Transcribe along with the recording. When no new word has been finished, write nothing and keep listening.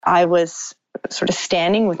I was sort of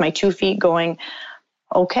standing with my 2 feet going,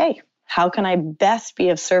 okay, how can I best be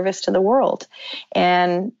of service to the world?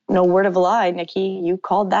 And no word of a lie, Nikki, you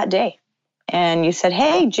called that day. And you said,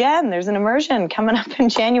 hey, Jen, there's an immersion coming up in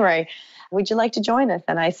January. Would you like to join us?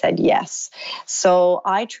 And I said, yes. So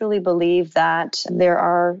I truly believe that there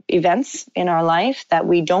are events in our life that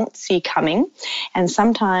we don't see coming. And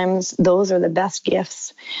sometimes those are the best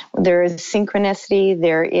gifts. There is synchronicity.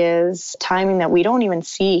 There is timing that we don't even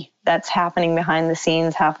see that's happening behind the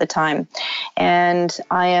scenes half the time. And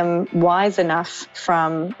I am wise enough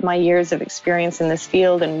from my years of experience in this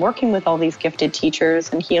field and working with all these gifted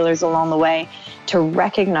teachers and healers along the way to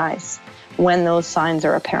recognize when those signs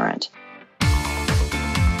are apparent.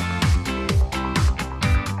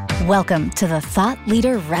 Welcome to the Thought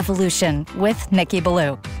Leader Revolution with Nikki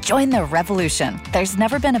Ballou. Join the revolution. There's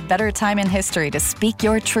never been a better time in history to speak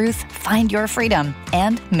your truth, find your freedom,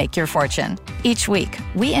 and make your fortune. Each week,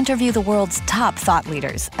 we interview the world's top thought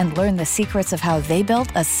leaders and learn the secrets of how they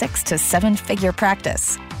built a 6 to 7 figure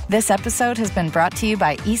practice. This episode has been brought to you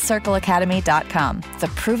by eCircleacademy.com, the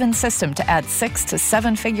proven system to add 6 to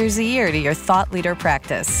 7 figures a year to your thought leader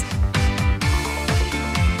practice.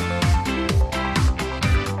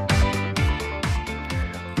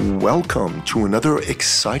 Welcome to another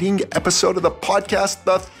exciting episode of the podcast,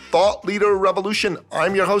 The Thought Leader Revolution.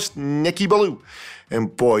 I'm your host, Nikki Ballou.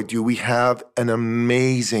 And boy, do we have an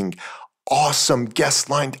amazing, awesome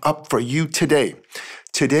guest lined up for you today.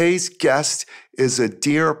 Today's guest is a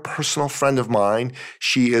dear personal friend of mine.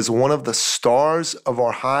 She is one of the stars of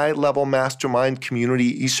our high-level mastermind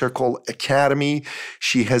community, eCircle Academy.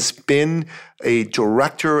 She has been a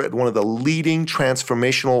director at one of the leading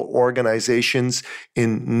transformational organizations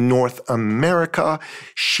in North America.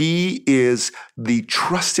 She is the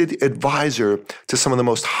trusted advisor to some of the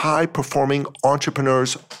most high-performing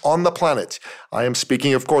entrepreneurs on the planet. I am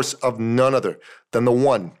speaking, of course, of none other than the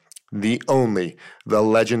one, the only, the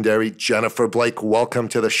legendary Jennifer Blake. Welcome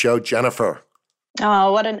to the show, Jennifer.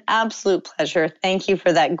 Oh, what an absolute pleasure. Thank you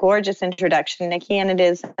for that gorgeous introduction, Nikki. And it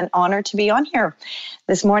is an honor to be on here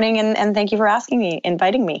this morning. And thank you for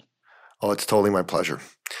inviting me. Oh, it's totally my pleasure.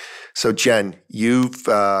 So, Jen, you've,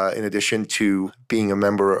 in addition to being a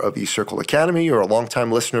member of eCircle Academy, you're a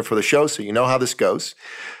longtime listener for the show, so you know how this goes.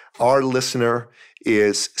 Our listener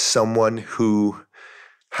is someone who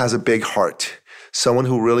has a big heart. Someone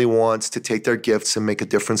who really wants to take their gifts and make a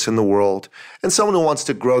difference in the world, and someone who wants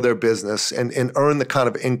to grow their business and earn the kind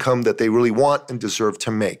of income that they really want and deserve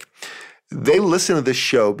to make. They listen to this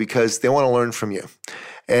show because they want to learn from you.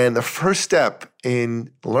 And the first step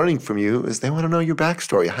in learning from you is they want to know your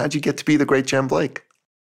backstory. How'd you get to be the great Jen Blake?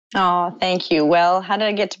 Oh, thank you. Well, how did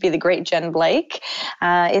I get to be the great Jen Blake?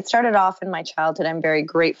 It started off in my childhood. I'm very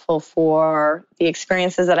grateful for the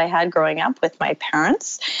experiences that I had growing up with my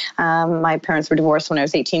parents. My parents were divorced when I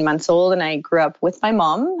was 18 months old, and I grew up with my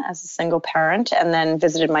mom as a single parent and then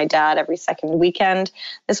visited my dad every second weekend.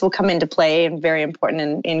 This will come into play and very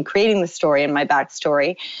important in creating the story and my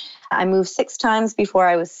backstory. I moved 6 times before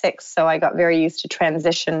I was 6, so I got very used to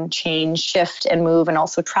transition, change, shift, and move, and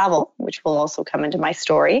also travel, which will also come into my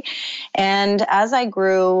story. And as I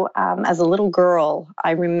grew as a little girl,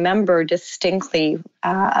 I remember distinctly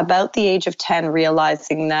about the age of 10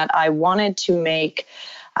 realizing that I wanted to make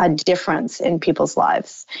a difference in people's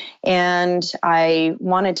lives. And I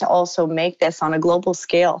wanted to also make this on a global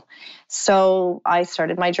scale. So I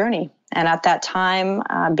started my journey. And at that time,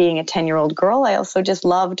 being a 10-year-old girl, I also just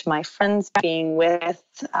loved my friends, being with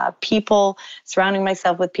people, surrounding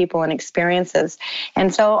myself with people and experiences.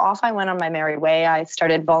 And so off I went on my merry way. I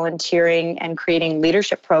started volunteering and creating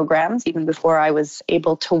leadership programs even before I was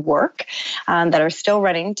able to work that are still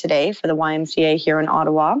running today for the YMCA here in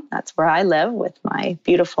Ottawa. That's where I live with my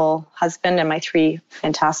beautiful husband and my 3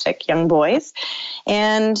 fantastic young boys.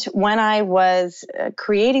 And when I was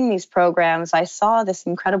creating these programs, I saw this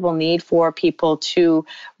incredible need for people to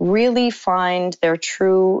really find their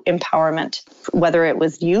true empowerment, whether it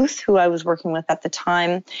was youth who I was working with at the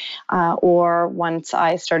time, or once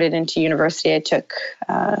I started into university, I took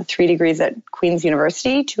 3 degrees at Queen's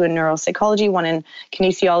University, 2 in neuropsychology, 1 in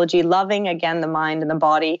kinesiology, loving, again, the mind and the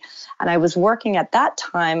body. And I was working at that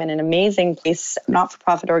time in an amazing place,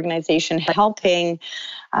 not-for-profit organization, helping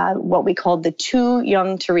what we called the too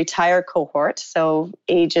young to retire cohort, so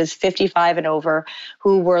ages 55 and over,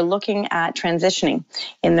 who were looking at transitioning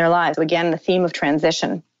in their lives. Again, the theme of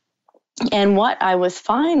transition. And what I was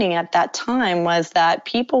finding at that time was that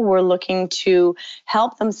people were looking to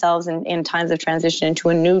help themselves in times of transition into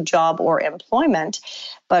a new job or employment,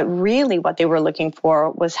 But really what they were looking for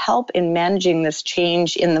was help in managing this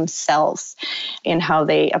change in themselves, in how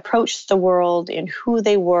they approached the world, in who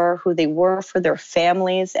they were for their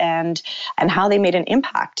families, and how they made an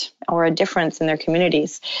impact or a difference in their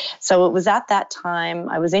communities. So it was at that time,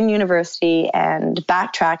 I was in university, and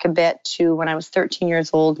backtrack a bit to when I was 13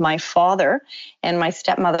 years old, my father and my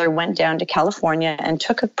stepmother went down to California and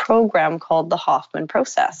took a program called the Hoffman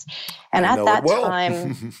Process. And at that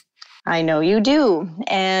time, I know you do.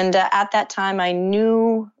 And at that time, I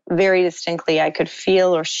knew very distinctly, I could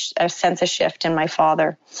feel or sense a shift in my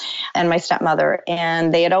father and my stepmother.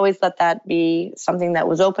 And they had always let that be something that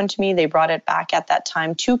was open to me. They brought it back at that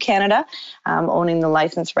time to Canada, owning the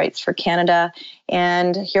license rights for Canada.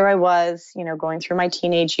 And here I was, going through my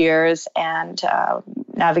teenage years and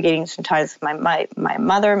navigating some ties with my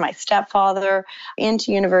mother, my stepfather,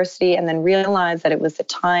 into university, and then realized that it was the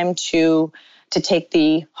time to take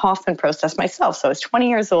the Hoffman process myself. So I was 20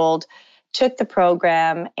 years old, took the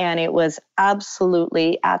program, and it was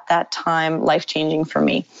absolutely, at that time, life-changing for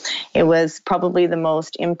me. It was probably the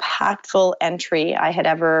most impactful entry I had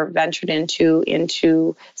ever ventured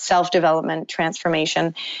into self-development,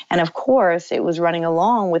 transformation. And of course, it was running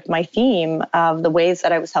along with my theme of the ways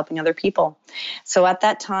that I was helping other people. So at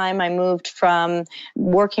that time, I moved from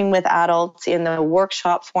working with adults in the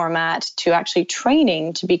workshop format to actually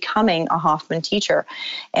training to becoming a Hoffman teacher.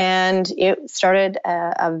 And it started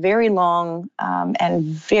a very long and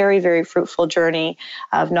very, very fruitful journey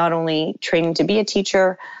of not only training to be a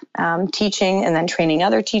teacher, teaching, and then training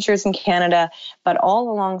other teachers in Canada, but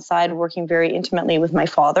all alongside working very intimately with my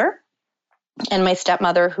father and my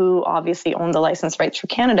stepmother, who obviously owned the license rights for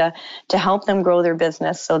Canada, to help them grow their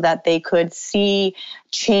business so that they could see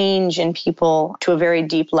change in people to a very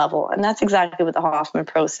deep level. And that's exactly what the Hoffman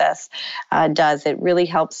process does. It really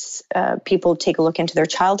helps people take a look into their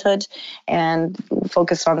childhood and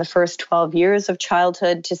focus on the first 12 years of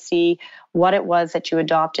childhood to see what it was that you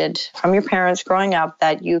adopted from your parents growing up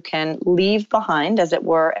that you can leave behind, as it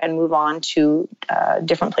were, and move on to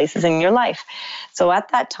different places in your life. So at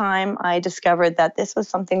that time, I discovered that this was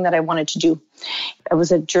something that I wanted to do. It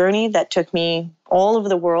was a journey that took me all over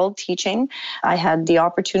the world teaching. I had the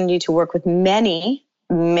opportunity to work with many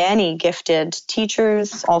gifted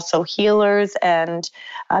teachers, also healers, and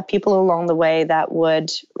people along the way that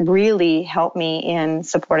would really help me in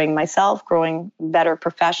supporting myself, growing better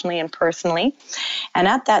professionally and personally. And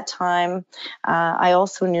at that time, I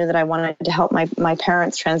also knew that I wanted to help my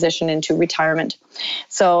parents transition into retirement.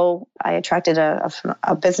 So I attracted a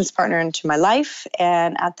business partner into my life,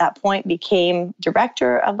 and at that point became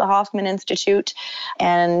director of the Hoffman Institute,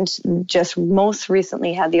 and just most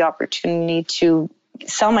recently had the opportunity to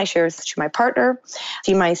sell my shares to my partner,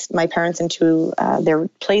 see my parents into their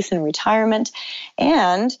place in retirement,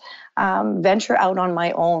 and venture out on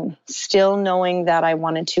my own, still knowing that I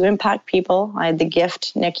wanted to impact people. I had the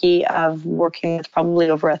gift, Nikki, of working with probably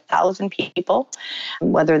over 1,000 people,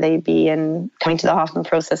 whether they be in coming to the Hoffman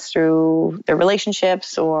process through their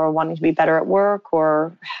relationships or wanting to be better at work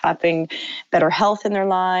or having better health in their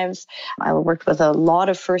lives. I worked with a lot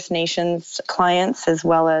of First Nations clients as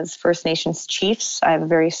well as First Nations chiefs. I have a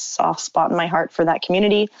very soft spot in my heart for that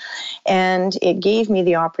community. And it gave me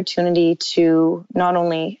the opportunity to not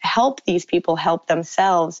only help these people help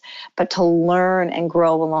themselves, but to learn and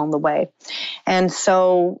grow along the way. And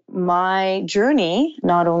so my journey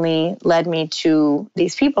not only led me to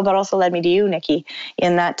these people, but also led me to you, Nikki.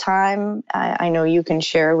 In that time, I know you can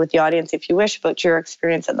share with the audience if you wish about your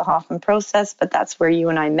experience at the Hoffman process, but that's where you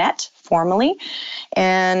and I met formally.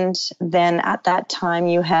 And then at that time,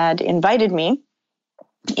 you had invited me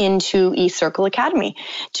into eCircle Academy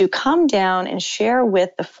to come down and share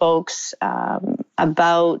with the folks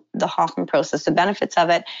about the Hoffman process, the benefits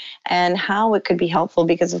of it, and how it could be helpful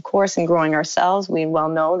because, of course, in growing ourselves, we well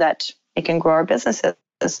know that it can grow our businesses.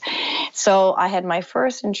 So I had my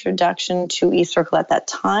first introduction to eCircle at that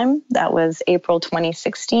time. That was April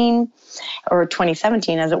 2016 or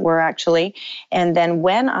 2017, as it were, actually. And then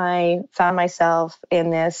when I found myself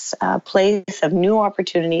in this place of new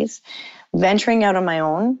opportunities, venturing out on my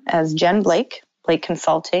own as Jen Blake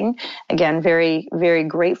Consulting. Again, very, very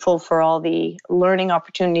grateful for all the learning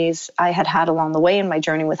opportunities I had along the way in my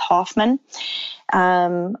journey with Hoffman.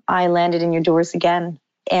 I landed in your doors again.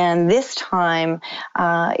 And this time,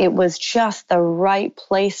 it was just the right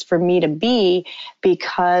place for me to be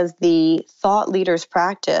because the Thought Leaders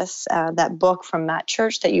Practice, that book from Matt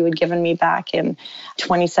Church that you had given me back in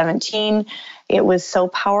 2017, it was so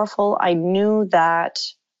powerful. I knew that,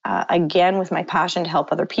 again, with my passion to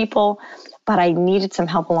help other people, but I needed some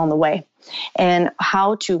help along the way. And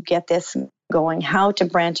how to get this going, how to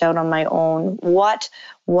branch out on my own, what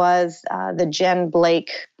was the Jen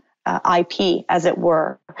Blake IP, as it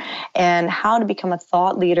were, and how to become a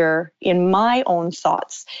thought leader in my own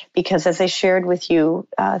thoughts. Because as I shared with you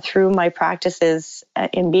through my practices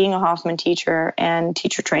in being a Hoffman teacher and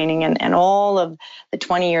teacher training and all of the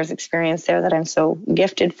 20 years experience there that I'm so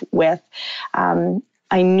gifted with,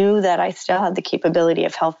 I knew that I still had the capability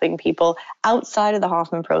of helping people outside of the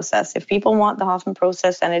Hoffman process. If people want the Hoffman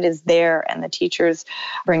process, and it is there, and the teachers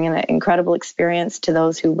bring an incredible experience to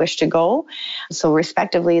those who wish to go. So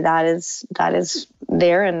respectively, that is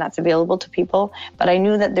there and that's available to people. But I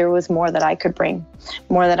knew that there was more that I could bring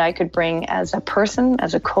as a person,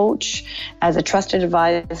 as a coach, as a trusted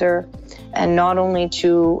advisor, and not only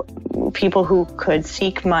to people who could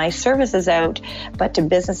seek my services out, but to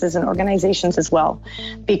businesses and organizations as well.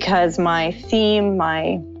 Because my theme,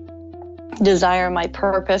 my desire, my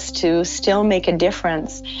purpose to still make a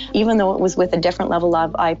difference, even though it was with a different level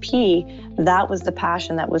of IP, that was the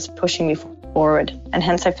passion that was pushing me forward. And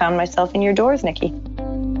hence I found myself in your doors, Nikki.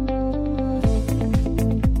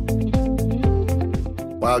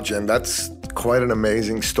 Wow, Jen, that's quite an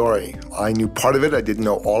amazing story. I knew part of it, I didn't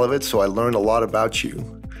know all of it, so I learned a lot about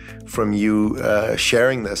you from you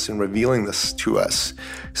sharing this and revealing this to us.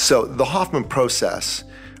 So the Hoffman process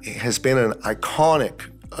has been an iconic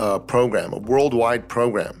program, a worldwide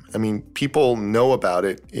program. I mean, people know about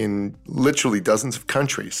it in literally dozens of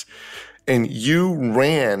countries. And you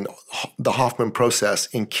ran the Hoffman process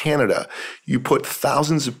in Canada. You put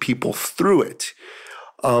thousands of people through it.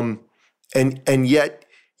 And yet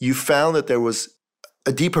you found that there was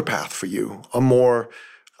a deeper path for you, a more,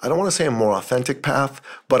 I don't want to say a more authentic path,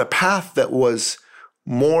 but a path that was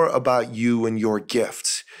more about you and your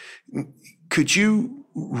gifts. Could you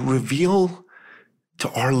reveal to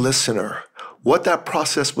our listener what that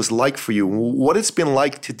process was like for you, what it's been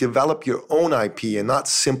like to develop your own IP and not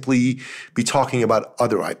simply be talking about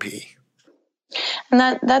other IP?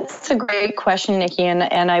 And that's a great question, Nikki,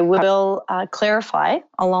 and I will clarify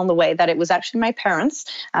along the way that it was actually my parents,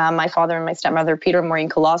 my father and my stepmother, Peter and Maureen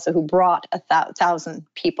Colossa, who brought 1,000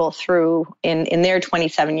 people through in their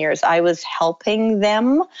 27 years. I was helping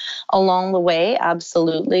them along the way,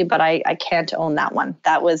 absolutely, but I can't own that one.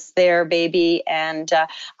 That was their baby, and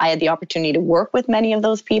I had the opportunity to work with many of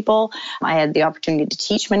those people. I had the opportunity to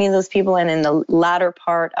teach many of those people, and in the latter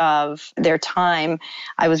part of their time,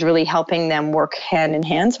 I was really helping them work hand in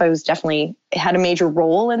hand. So I was definitely had a major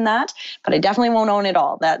role in that, but I definitely won't own it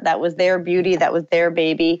all. That was their beauty. That was their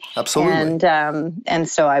baby. Absolutely. And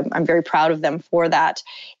so I'm very proud of them for that.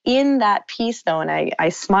 In that piece though, and I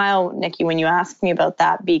smile, Nikki, when you ask me about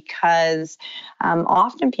that, because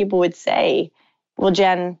often people would say, well,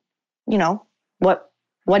 Jen, what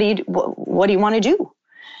do you want to do?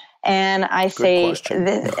 And I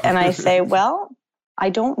say, well,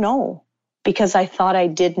 I don't know. Because I thought I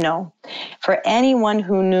did know. For anyone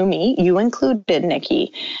who knew me, you included,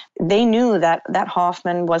 Nikki, they knew that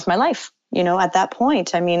Hoffman was my life. At that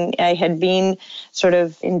point, I mean, I had been sort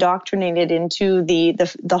of indoctrinated into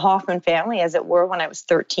the Hoffman family, as it were, when I was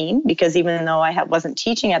 13, because even though I wasn't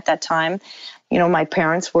teaching at that time, my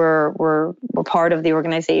parents were part of the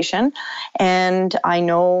organization, and I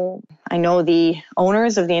know the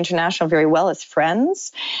owners of the International very well as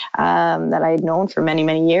friends that I had known for many,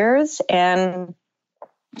 many years, and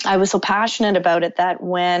I was so passionate about it that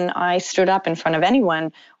when I stood up in front of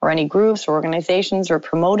anyone or any groups or organizations or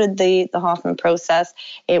promoted the Hoffman process,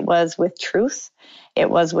 it was with truth, it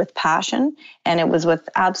was with passion, and it was with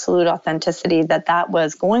absolute authenticity that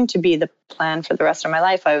was going to be the plan for the rest of my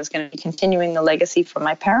life. I was going to be continuing the legacy from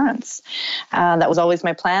my parents. That was always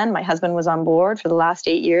my plan. My husband was on board for the last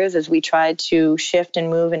 8 years as we tried to shift and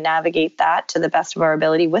move and navigate that to the best of our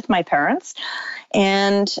ability with my parents.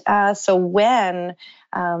 And so when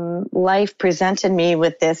life presented me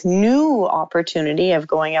with this new opportunity of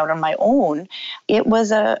going out on my own, it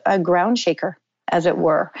was a ground shaker, as it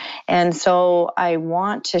were. And so I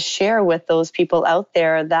want to share with those people out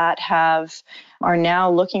there that are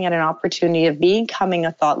now looking at an opportunity of becoming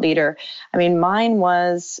a thought leader. I mean, mine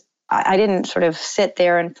was, I didn't sort of sit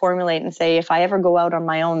there and formulate and say, if I ever go out on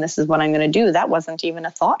my own, this is what I'm going to do. That wasn't even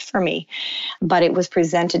a thought for me, but it was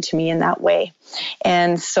presented to me in that way.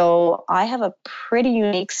 And so I have a pretty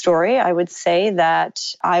unique story. I would say that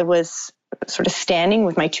I was sort of standing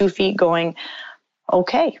with my 2 feet going,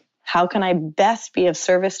 okay, how can I best be of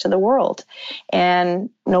service to the world?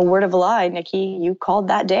 And no word of a lie, Nikki, you called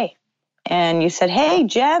that day and you said, hey,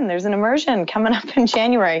 Jen, there's an immersion coming up in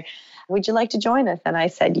January. would you like to join us? And I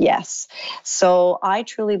said, yes. So I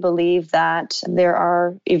truly believe that there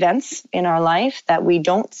are events in our life that we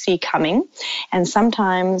don't see coming. And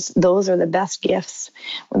sometimes those are the best gifts.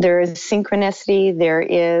 There is synchronicity. There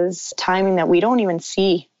is timing that we don't even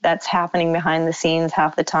see that's happening behind the scenes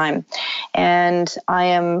half the time. And I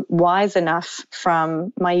am wise enough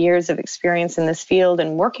from my years of experience in this field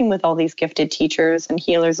and working with all these gifted teachers and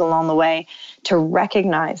healers along the way to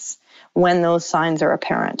recognize when those signs are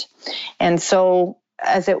apparent. And so,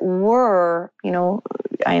 as it were,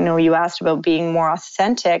 I know you asked about being more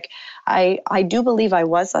authentic. I do believe I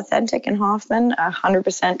was authentic in Hoffman,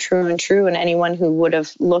 100% true, and anyone who would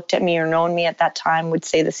have looked at me or known me at that time would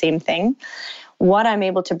say the same thing. What I'm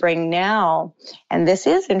able to bring now, and this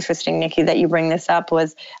is interesting, Nikki, that you bring this up,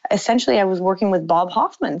 was essentially I was working with Bob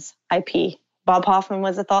Hoffman's IP. Bob Hoffman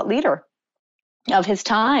was a thought leader of his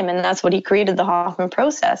time, and that's what he created, the Hoffman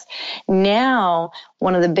process. Now,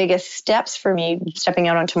 one of the biggest steps for me stepping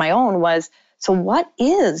out onto my own was, so what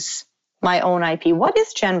is my own IP? What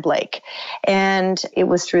is Jen Blake? And it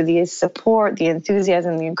was through the support, the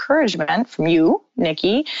enthusiasm, the encouragement from you,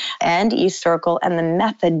 Nikki, and East Circle, and the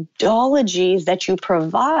methodologies that you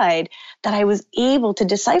provide that I was able to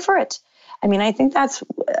decipher it. I mean, I think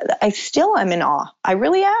I still am in awe. I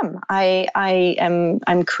really am.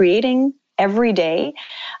 I'm creating every day.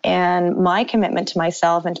 And my commitment to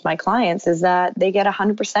myself and to my clients is that they get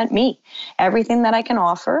 100% me. Everything that I can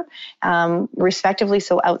offer, respectively,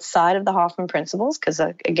 so outside of the Hoffman principles, because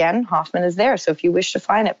again, Hoffman is there. So if you wish to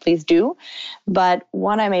find it, please do. But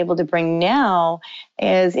what I'm able to bring now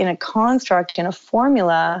is in a construct, in a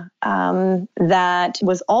formula that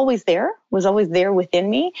was always there within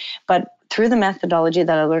me, but through the methodology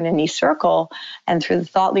that I learned in East Circle and through the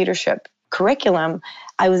thought leadership curriculum,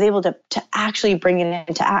 I was able to actually bring it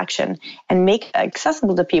into action and make it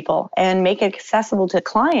accessible to people and make it accessible to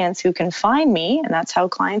clients who can find me. And that's how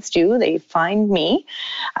clients do. They find me.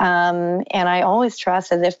 And I always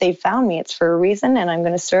trust that if they found me, it's for a reason, and I'm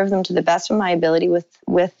going to serve them to the best of my ability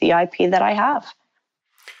with the IP that I have.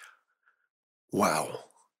 Wow.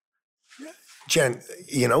 Jen,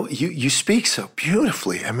 you speak so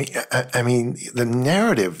beautifully. I mean, the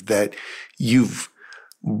narrative that you've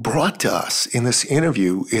brought to us in this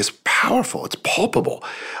interview is powerful. It's palpable.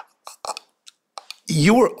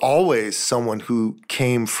 You were always someone who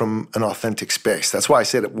came from an authentic space. That's why I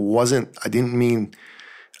said I didn't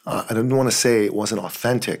want to say it wasn't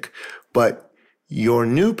authentic, but your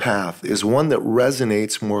new path is one that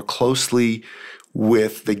resonates more closely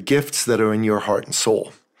with the gifts that are in your heart and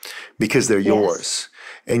soul because they're yours.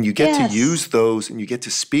 And you get to use those and you get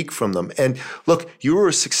to speak from them. And look, you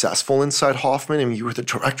were successful inside Hoffman. I mean, you were the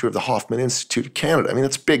director of the Hoffman Institute of Canada. I mean,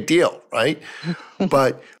 that's a big deal, right?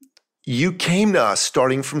 But you came to us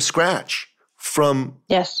starting from scratch, from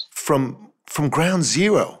ground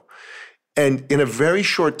zero. And in a very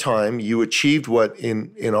short time, you achieved what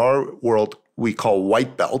in our world we call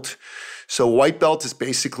white belt. So white belt is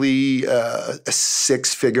basically a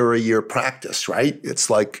 6-figure a year practice, right? It's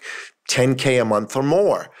like $10K a month or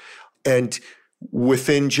more. And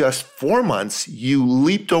within just 4 months, you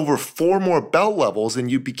leaped over 4 more belt levels and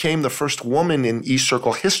you became the first woman in East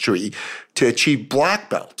Circle history to achieve black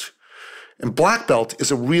belt. And black belt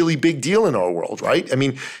is a really big deal in our world, right? I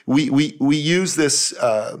mean, we use this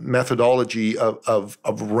methodology of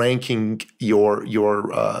ranking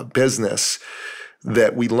your business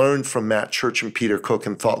that we learned from Matt Church and Peter Cook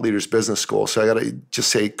in Thought Leaders Business School. So I got to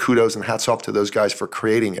just say kudos and hats off to those guys for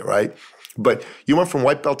creating it, right? But you went from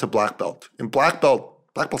white belt to black belt. And black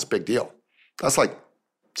belt's a big deal. That's like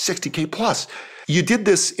 60K plus. You did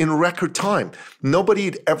this in record time. Nobody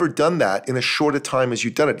had ever done that in as short a time as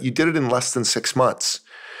you did it. You did it in less than 6 months.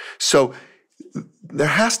 So there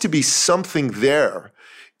has to be something there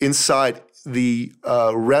inside the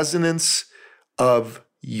resonance of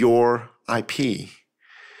your IP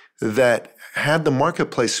that had the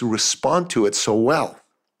marketplace respond to it so well.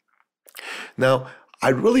 Now,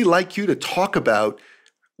 I'd really like you to talk about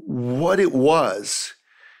what it was,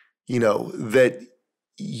 that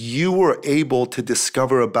you were able to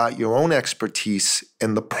discover about your own expertise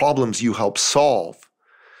and the problems you helped solve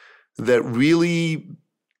that really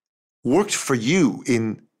worked for you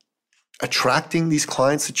in attracting these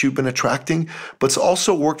clients that you've been attracting, but it's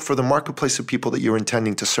also worked for the marketplace of people that you're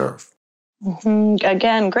intending to serve. Mm-hmm.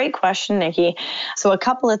 Again, great question, Nikki. So a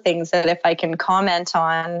couple of things that if I can comment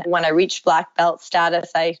on when I reached black belt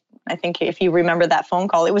status, I think if you remember that phone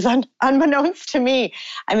call, it was unbeknownst to me.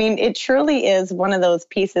 I mean, it truly is one of those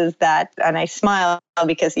pieces that, and I smile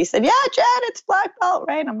because he said, yeah, Jen, it's black belt,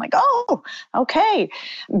 right? I'm like, oh, okay.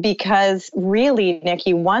 Because really,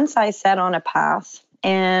 Nikki, once I set on a path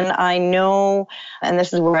And I know, and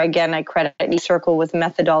this is where, again, I credit eCircle with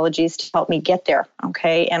methodologies to help me get there,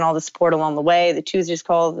 okay? And all the support along the way, the Tuesdays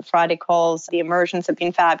calls, the Friday calls, the immersions have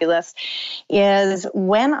been fabulous, is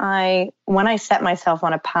when I set myself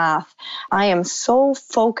on a path, I am so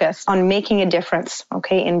focused on making a difference,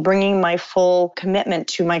 okay, and bringing my full commitment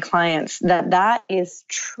to my clients that is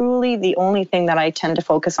truly the only thing that I tend to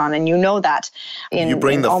focus on. And you know that. You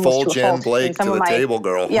bring the full Jen Blake to the table,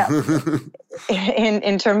 girl. Yeah.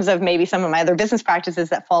 In terms of maybe some of my other business practices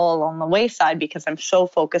that fall along the wayside because I'm so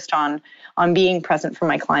focused on being present for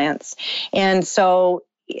my clients. And so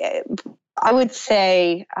I would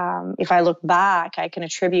say if I look back, I can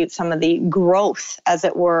attribute some of the growth, as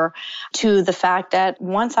it were, to the fact that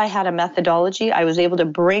once I had a methodology, I was able to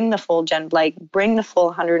bring the full Jen Blake, bring the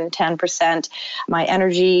full 110%, my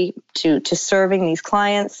energy to serving these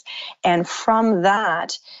clients. And from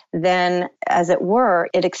that, then, as it were,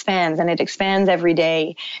 it expands, and it expands every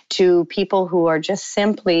day to people who are just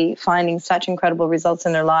simply finding such incredible results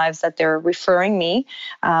in their lives that they're referring me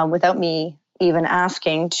without me even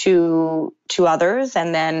asking to others,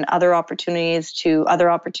 and then other opportunities to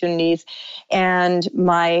other opportunities. And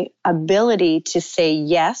my ability to say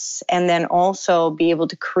yes, and then also be able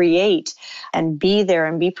to create and be there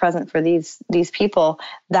and be present for these people,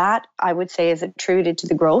 that I would say is attributed to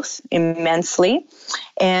the growth immensely.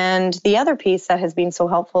 And the other piece that has been so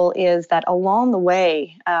helpful is that along the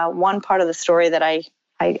way, one part of the story that I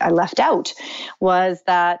left out was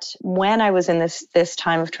that when I was in this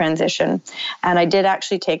time of transition, and I did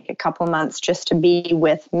actually take a couple months just to be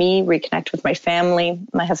with me, reconnect with my family.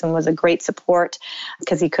 My husband was a great support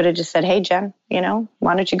because he could have just said, hey, Jen,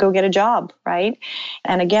 why don't you go get a job, right?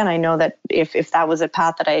 And again, I know that if that was a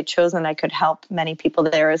path that I had chosen, I could help many people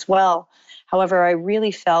there as well. However, I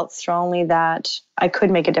really felt strongly that I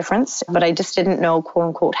could make a difference, but I just didn't know, quote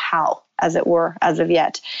unquote, how, as it were, as of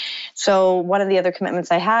yet. So one of the other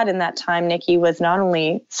commitments I had in that time, Nikki, was not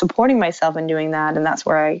only supporting myself in doing that, and that's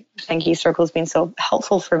where I think eCircle has been so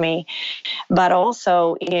helpful for me, but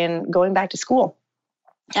also in going back to school.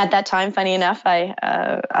 At that time, funny enough,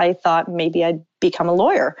 I thought maybe I'd become a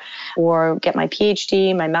lawyer or get my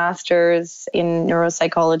PhD, my master's in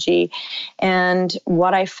neuropsychology. And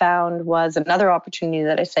what I found was another opportunity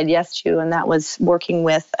that I said yes to, and that was working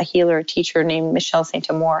with a healer, a teacher named Michelle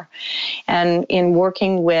Saint-Amour. And in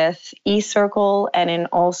working with eCircle and in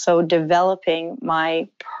also developing my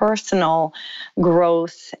personal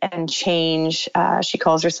growth and change, she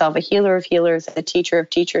calls herself a healer of healers, a teacher of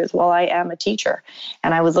teachers. Well, I am a teacher,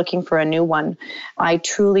 and I was looking for a new one. I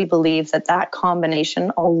truly believe that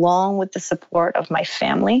combination, along with the support of my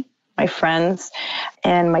family, my friends,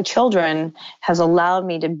 and my children, has allowed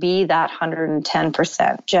me to be that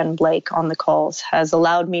 110% Jen Blake on the calls, has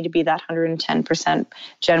allowed me to be that 110%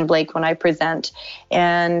 Jen Blake when I present,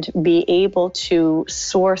 and be able to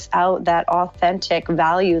source out that authentic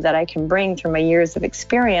value that I can bring through my years of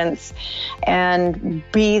experience, and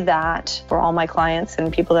be that for all my clients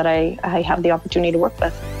and people that I have the opportunity to work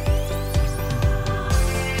with.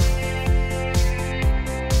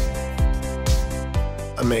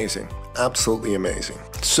 Amazing. Absolutely amazing.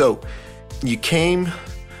 So you came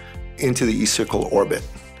into the eCircle orbit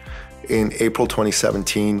in April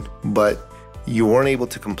 2017, but you weren't able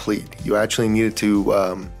to complete. You actually needed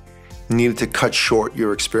to cut short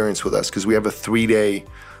your experience with us because we have a 3-day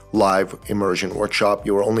live immersion workshop.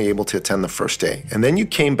 You were only able to attend the first day. And then you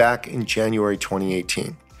came back in January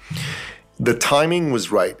 2018. The timing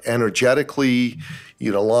was right. Energetically,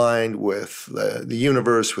 you'd aligned with the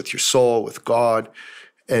universe, with your soul, with God.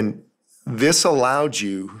 And this allowed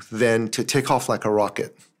you then to take off like a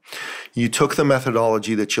rocket. You took the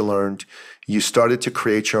methodology that you learned, you started to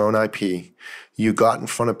create your own IP, you got in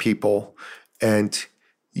front of people, and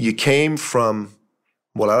you came from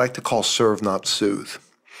what I like to call serve, not soothe.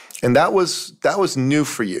 And that was new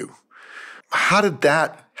for you. How did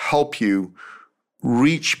that help you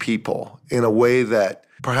reach people in a way that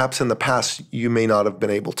perhaps in the past you may not have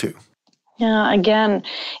been able to? Yeah, again,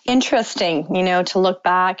 interesting, to look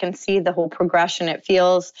back and see the whole progression. It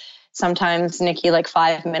feels sometimes, Nikki, like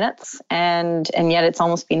 5 minutes, and yet it's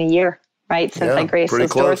almost been a year, right, since I graced those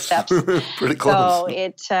doorsteps. Pretty close.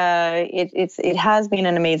 So it has been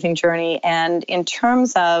an amazing journey. And in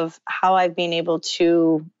terms of how I've been able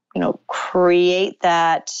to, create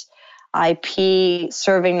that IP,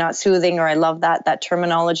 serving, not soothing, or I love that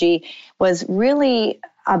terminology, was really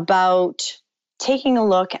about taking a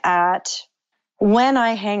look at when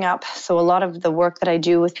I hang up. So a lot of the work that I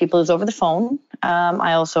do with people is over the phone.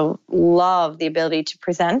 I also love the ability to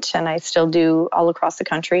present, and I still do all across the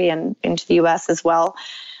country and into the US as well.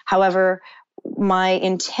 However, my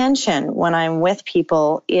intention when I'm with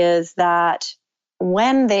people is that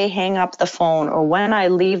when they hang up the phone or when I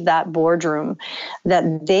leave that boardroom,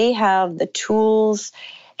 that they have the tools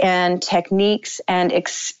and techniques and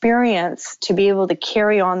experience to be able to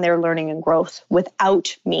carry on their learning and growth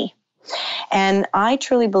without me. And I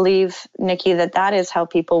truly believe, Nikki, that is how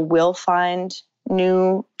people will find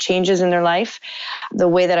new changes in their life. The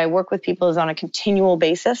way that I work with people is on a continual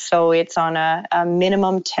basis. So it's on a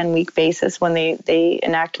minimum 10-week basis when they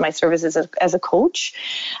enact my services as a coach.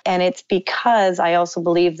 And it's because I also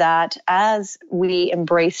believe that as we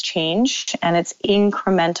embrace change, and it's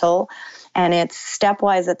incremental and it's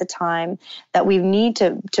stepwise at the time, that we need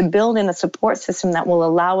to build in a support system that will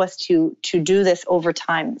allow us to do this over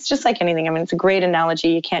time. It's just like anything. I mean, it's a great analogy.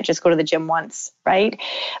 You can't just go to the gym once, right?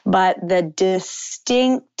 But the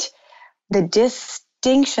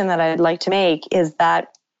distinction that I'd like to make is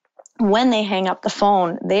that when they hang up the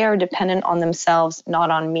phone, they are dependent on themselves, not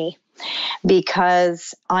on me.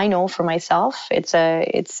 Because I know for myself,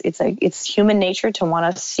 it's human nature to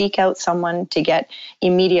want to seek out someone to get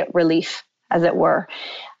immediate relief, as it were.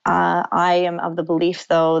 I am of the belief,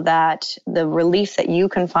 though, that the relief that you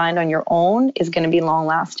can find on your own is going to be long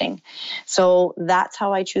lasting. So that's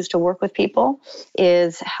how I choose to work with people,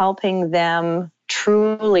 is helping them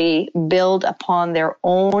truly build upon their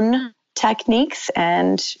own techniques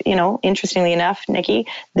and, interestingly enough, Nikki,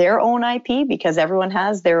 their own IP, because everyone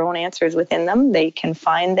has their own answers within them. They can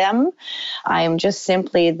find them. I am just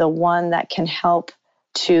simply the one that can help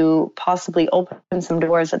to possibly open some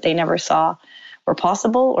doors that they never saw were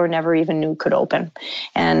possible or never even knew could open.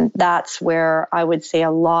 And that's where I would say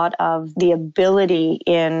a lot of the ability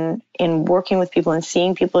in working with people and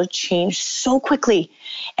seeing people change so quickly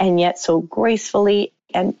and yet so gracefully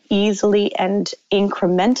and easily and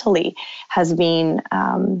incrementally has been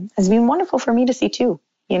wonderful for me to see too.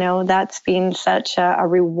 That's been such a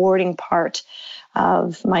rewarding part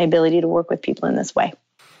of my ability to work with people in this way.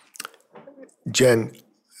 Jen,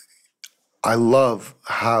 I love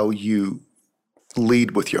how you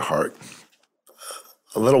lead with your heart.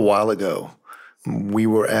 A little while ago, we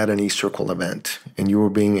were at an eCircle event and you were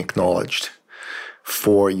being acknowledged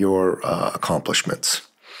for your accomplishments.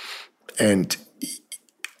 And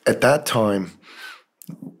at that time,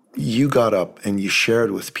 you got up and you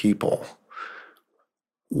shared with people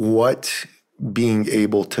what being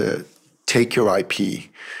able to take your IP,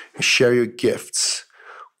 share your gifts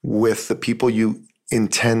with the people you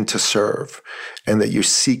intend to serve and that you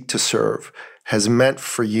seek to serve has meant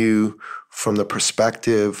for you from the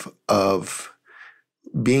perspective of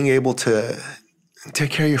being able to take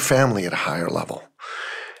care of your family at a higher level.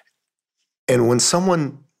 And when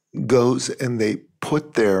someone goes and they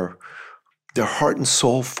put their heart and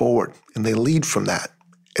soul forward and they lead from that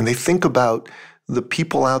and they think about the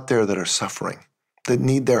people out there that are suffering, that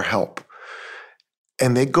need their help,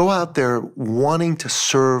 and they go out there wanting to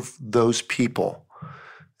serve those people,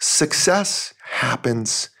 success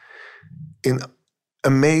happens in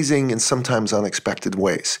amazing and sometimes unexpected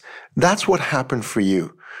ways. That's what happened for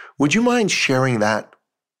you. Would you mind sharing that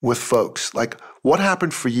with folks? Like what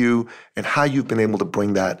happened for you and how you've been able to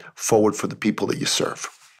bring that forward for the people that you serve?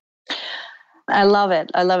 I love it.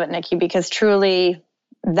 I love it, Nikki, because truly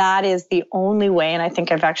that is the only way, and I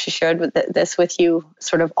think I've actually shared this with you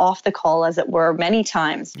sort of off the call, as it were, many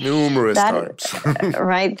times. Numerous times.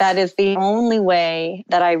 Right? That is the only way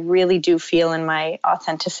that I really do feel in my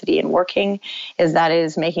authenticity in working, is that it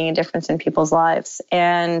is making a difference in people's lives.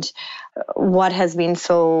 And what has been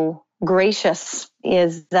so gracious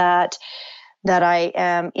is that I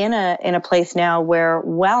am in a place now where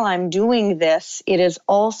while I'm doing this, it is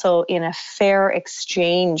also in a fair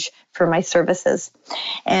exchange for my services.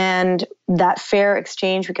 And that fair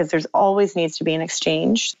exchange, because there's always needs to be an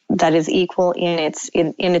exchange that is equal in its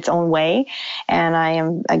own way. And I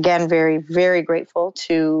am, again, very, very grateful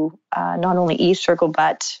to not only eCircle,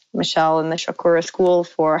 but Michelle and the Shakura School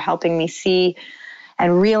for helping me see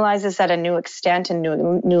and realize this at a new extent and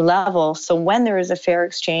new level. So when there is a fair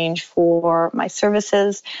exchange for my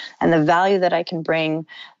services and the value that I can bring,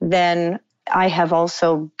 then I have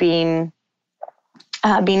also been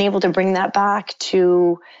able to bring that back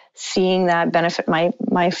to seeing that benefit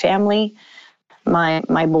my family,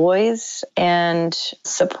 my boys, and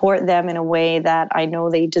support them in a way that I know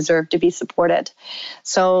they deserve to be supported.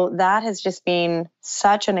 So that has just been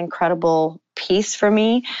such an incredible piece for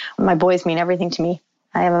me. My boys mean everything to me.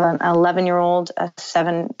 I have an 11-year-old, a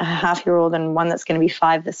 7.5-year-old, and one that's going to be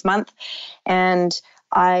 5 this month. And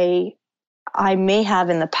I may have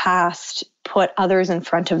in the past put others in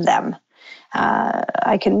front of them.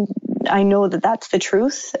 I can I know that that's the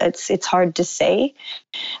truth. It's hard to say,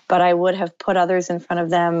 but I would have put others in front of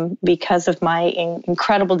them because of my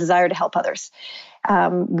incredible desire to help others.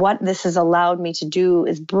 What this has allowed me to do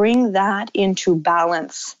is bring that into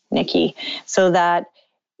balance, Nikki, so that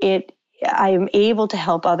I am able to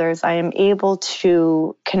help others. I am able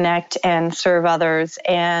to connect and serve others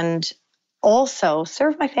and also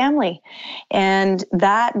serve my family. And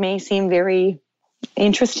that may seem very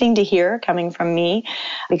interesting to hear coming from me,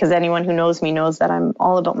 because anyone who knows me knows that I'm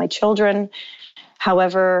all about my children.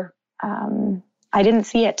 However, I didn't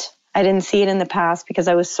see it. I didn't see it in the past because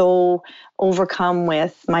I was so overcome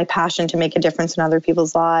with my passion to make a difference in other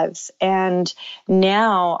people's lives. And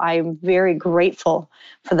now I'm very grateful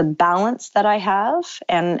for the balance that I have.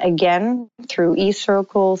 And again, through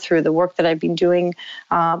eCircle, through the work that I've been doing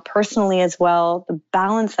personally as well, the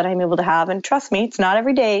balance that I'm able to have. And trust me, it's not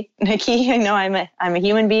every day, Nikki. I know I'm a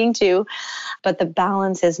human being too, but the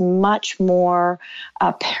balance is much more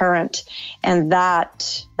apparent. And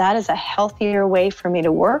that is a healthier way for me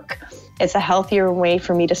to work. It's a healthier way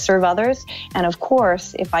for me to serve others. And of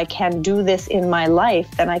course, if I can do this in my life,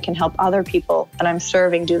 then I can help other people that I'm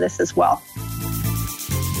serving do this as well.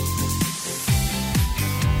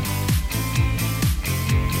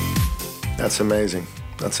 That's amazing.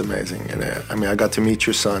 That's amazing. And I got to meet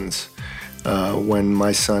your sons when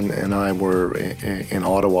my son and I were in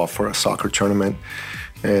Ottawa for a soccer tournament.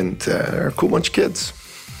 And they're a cool bunch of kids.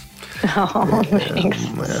 Oh, thanks.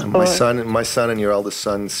 My son and your eldest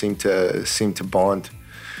son seem to bond,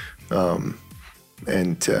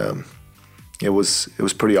 and it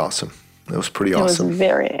was pretty awesome. It was pretty awesome.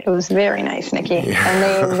 It was very nice, Nikki. Yeah.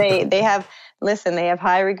 And they have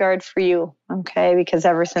high regard for you, okay? Because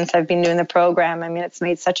ever since I've been doing the program, I mean, it's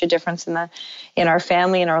made such a difference in our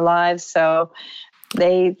family and our lives. So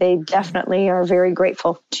they definitely are very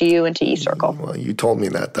grateful to you and to eCircle. Well, you told me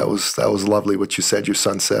that. That was lovely. What you said, your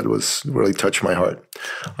son said, was really touched my heart,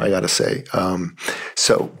 I got to say.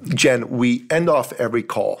 So, Jen, we end off every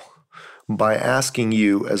call by asking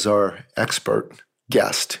you, as our expert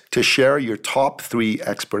guest, to share your top 3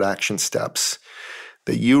 expert action steps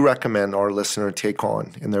that you recommend our listener take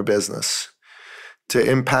on in their business to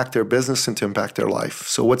impact their business and to impact their life.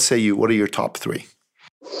 So what say you? What are your top 3?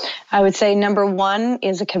 I would say number 1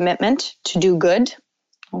 is a commitment to do good.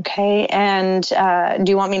 Okay. And do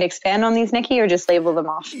you want me to expand on these, Nikki, or just label them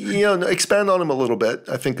off? Expand on them a little bit.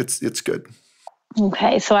 I think it's good.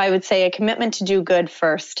 Okay. So I would say a commitment to do good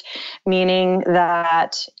first, meaning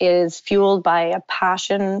that is fueled by a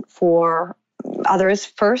passion for others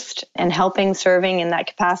first and helping, serving in that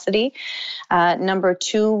capacity. Number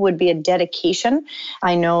 2 would be a dedication.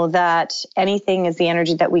 I know that anything is the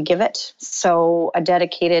energy that we give it. So a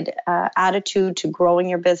dedicated attitude to growing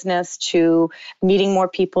your business, to meeting more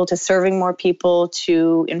people, to serving more people,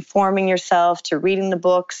 to informing yourself, to reading the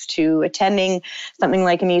books, to attending something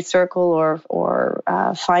like an eCircle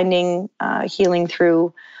or finding healing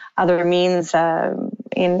through other means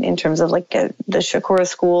in terms of like the Shakura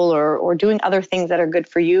school or doing other things that are good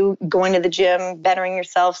for you, going to the gym, bettering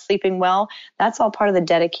yourself, sleeping well. That's all part of the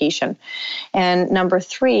dedication. And number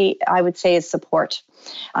 3, I would say, is support.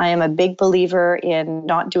 I am a big believer in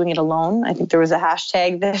not doing it alone. I think there was a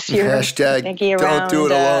hashtag this year. Hashtag don't do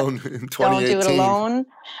it alone in 2018. Don't do it alone.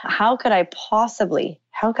 How could I possibly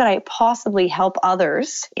help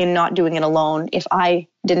others in not doing it alone if I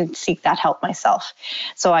didn't seek that help myself?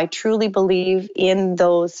 So I truly believe in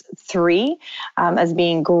those 3 as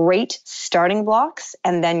being great starting blocks,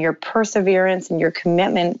 and then your perseverance and your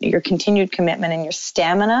commitment, your continued commitment and your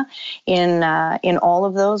stamina in all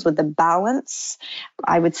of those with the balance.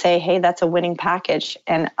 I would say, hey, that's a winning package.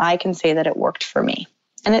 And I can say that it worked for me.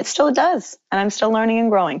 And it still does. And I'm still learning and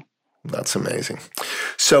growing. That's amazing.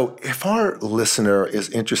 So if our listener is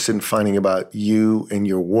interested in finding about you and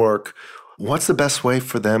your work, what's the best way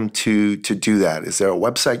for them to do that? Is there a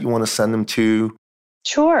website you want to send them to?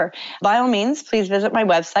 Sure. By all means, please visit my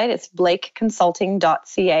website. It's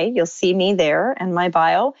blakeconsulting.ca. You'll see me there and my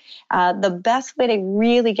bio. The best way to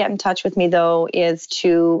really get in touch with me, though, is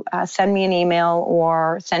to send me an email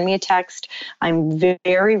or send me a text. I'm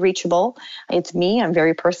very reachable. It's me. I'm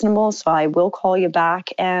very personable, so I will call you back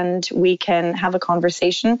and we can have a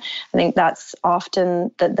conversation. I think that's often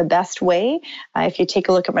the best way. If you take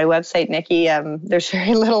a look at my website, Nikki, there's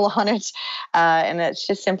very little on it. And it's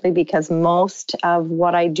just simply because most of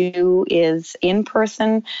what I do is in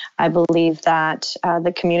person. I believe that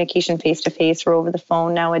the communication face-to-face or over the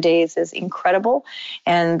phone nowadays is incredible.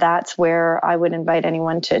 And that's where I would invite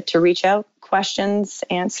anyone to reach out. Questions,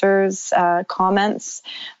 answers, comments.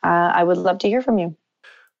 I would love to hear from you.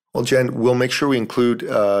 Well, Jen, we'll make sure we include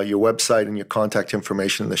your website and your contact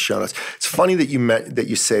information in the show notes. It's funny that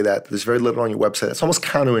you say that. There's very little on your website. It's almost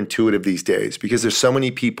counterintuitive these days because there's so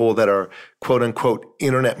many people that are quote unquote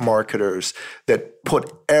internet marketers that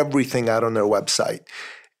put everything out on their website.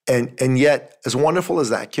 And yet, as wonderful as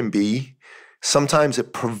that can be, sometimes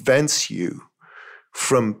it prevents you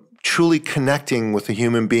from truly connecting with a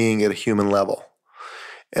human being at a human level.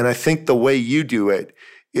 And I think the way you do it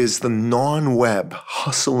is the non-web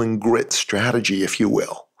hustle and grit strategy, if you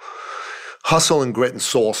will. Hustle and grit and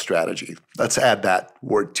soul strategy. Let's add that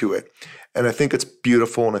word to it. And I think it's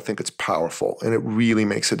beautiful and I think it's powerful and it really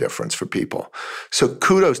makes a difference for people. So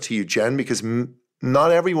kudos to you, Jen, because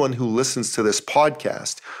not everyone who listens to this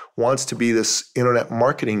podcast wants to be this internet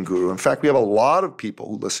marketing guru. In fact, we have a lot of people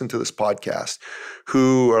who listen to this podcast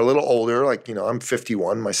who are a little older, like, I'm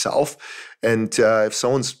 51 myself. And if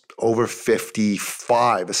someone's over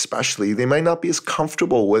 55 especially, they might not be as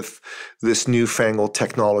comfortable with this newfangled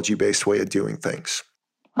technology-based way of doing things.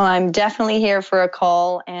 Well, I'm definitely here for a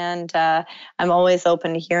call, and I'm always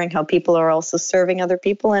open to hearing how people are also serving other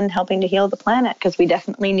people and helping to heal the planet, because we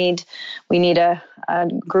definitely need a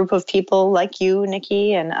group of people like you,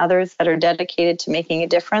 Nikki, and others that are dedicated to making a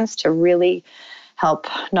difference to really help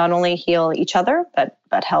not only heal each other,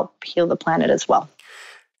 but help heal the planet as well.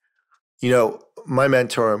 My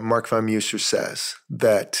mentor, Mark Van Muser, says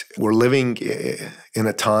that we're living in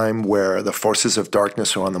a time where the forces of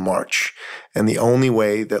darkness are on the march. And the only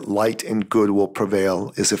way that light and good will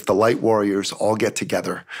prevail is if the light warriors all get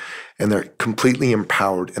together and they're completely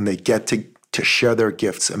empowered and they get to share their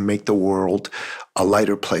gifts and make the world a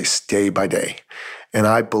lighter place day by day. And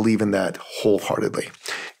I believe in that wholeheartedly.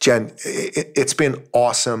 Jen, it's been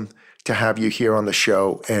awesome to have you here on the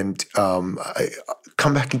show, and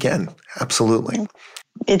come back again. Absolutely.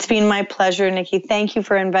 It's been my pleasure, Nikki. Thank you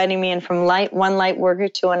for inviting me in from one light worker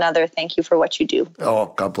to another. Thank you for what you do.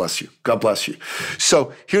 Oh, God bless you. God bless you.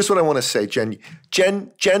 So here's what I want to say, Jen.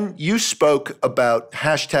 Jen, you spoke about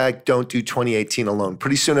hashtag don't do 2018 alone.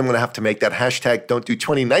 Pretty soon I'm going to have to make that hashtag don't do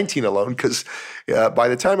 2019 alone, because by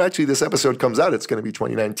the time actually this episode comes out, it's going to be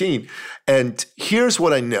 2019. And here's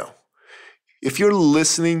what I know. If you're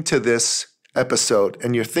listening to this episode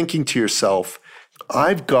and you're thinking to yourself,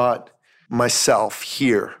 I've got myself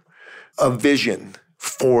here a vision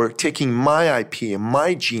for taking my IP and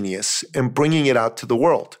my genius and bringing it out to the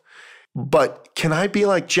world. But can I be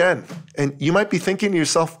like Jen? And you might be thinking to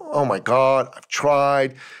yourself, oh my God, I've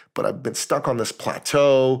tried, but I've been stuck on this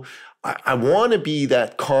plateau. I want to be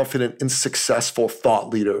that confident and successful thought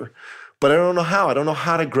leader, but I don't know how. I don't know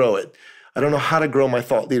how to grow it. I don't know how to grow my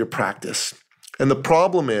thought leader practice. And the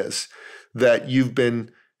problem is that you've been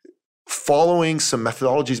following some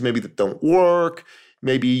methodologies maybe that don't work.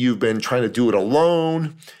 Maybe you've been trying to do it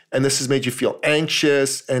alone, and this has made you feel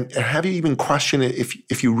anxious and have you even questioned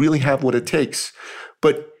if you really have what it takes.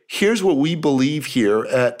 But here's what we believe here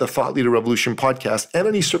at the Thought Leader Revolution podcast and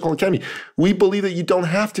at eCircle Academy. We believe that you don't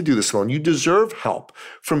have to do this alone. You deserve help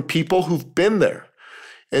from people who've been there.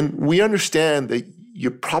 And we understand that you're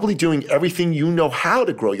probably doing everything you know how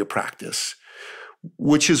to grow your practice,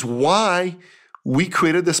 which is why we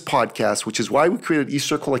created this podcast, which is why we created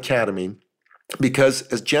eCircle Academy, because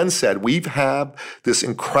as Jen said, we have this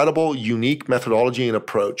incredible, unique methodology and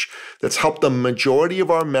approach that's helped the majority of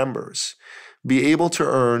our members be able to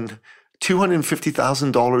earn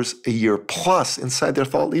 $250,000 a year plus inside their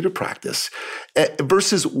thought leader practice,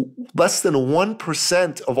 versus less than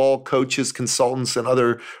 1% of all coaches, consultants, and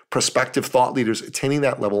other prospective thought leaders attaining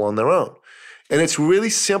that level on their own. And it's really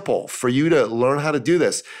simple for you to learn how to do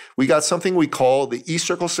this. We got something we call the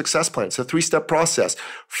eCircle Success Plan. It's a 3-step process.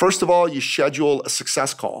 First of all, you schedule a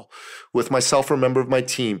success call with myself or a member of my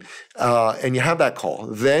team, and you have that call.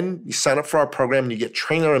 Then you sign up for our program and you get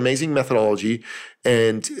trained on our amazing methodology.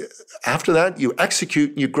 And after that, you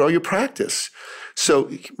execute and you grow your practice. So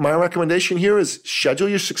my recommendation here is schedule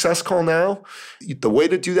your success call now. The way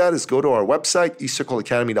to do that is go to our website,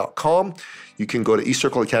 ecircleacademy.com. You can go to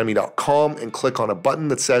ecircleacademy.com and click on a button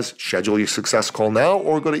that says schedule your success call now,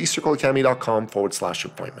 or go to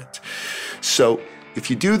ecircleacademy.com/appointment. So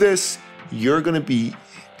if you do this, you're going to be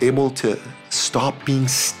able to stop being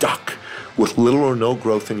stuck with little or no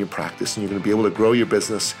growth in your practice, and you're going to be able to grow your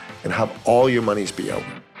business and have all your monies be out.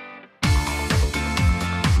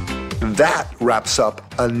 That wraps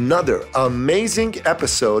up another amazing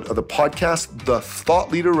episode of the podcast, The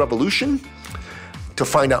Thought Leader Revolution. To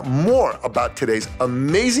find out more about today's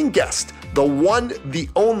amazing guest, the one, the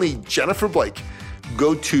only Jennifer Blake,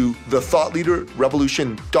 go to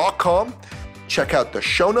thethoughtleaderrevolution.com. Check out the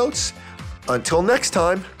show notes. Until next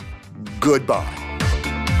time, goodbye.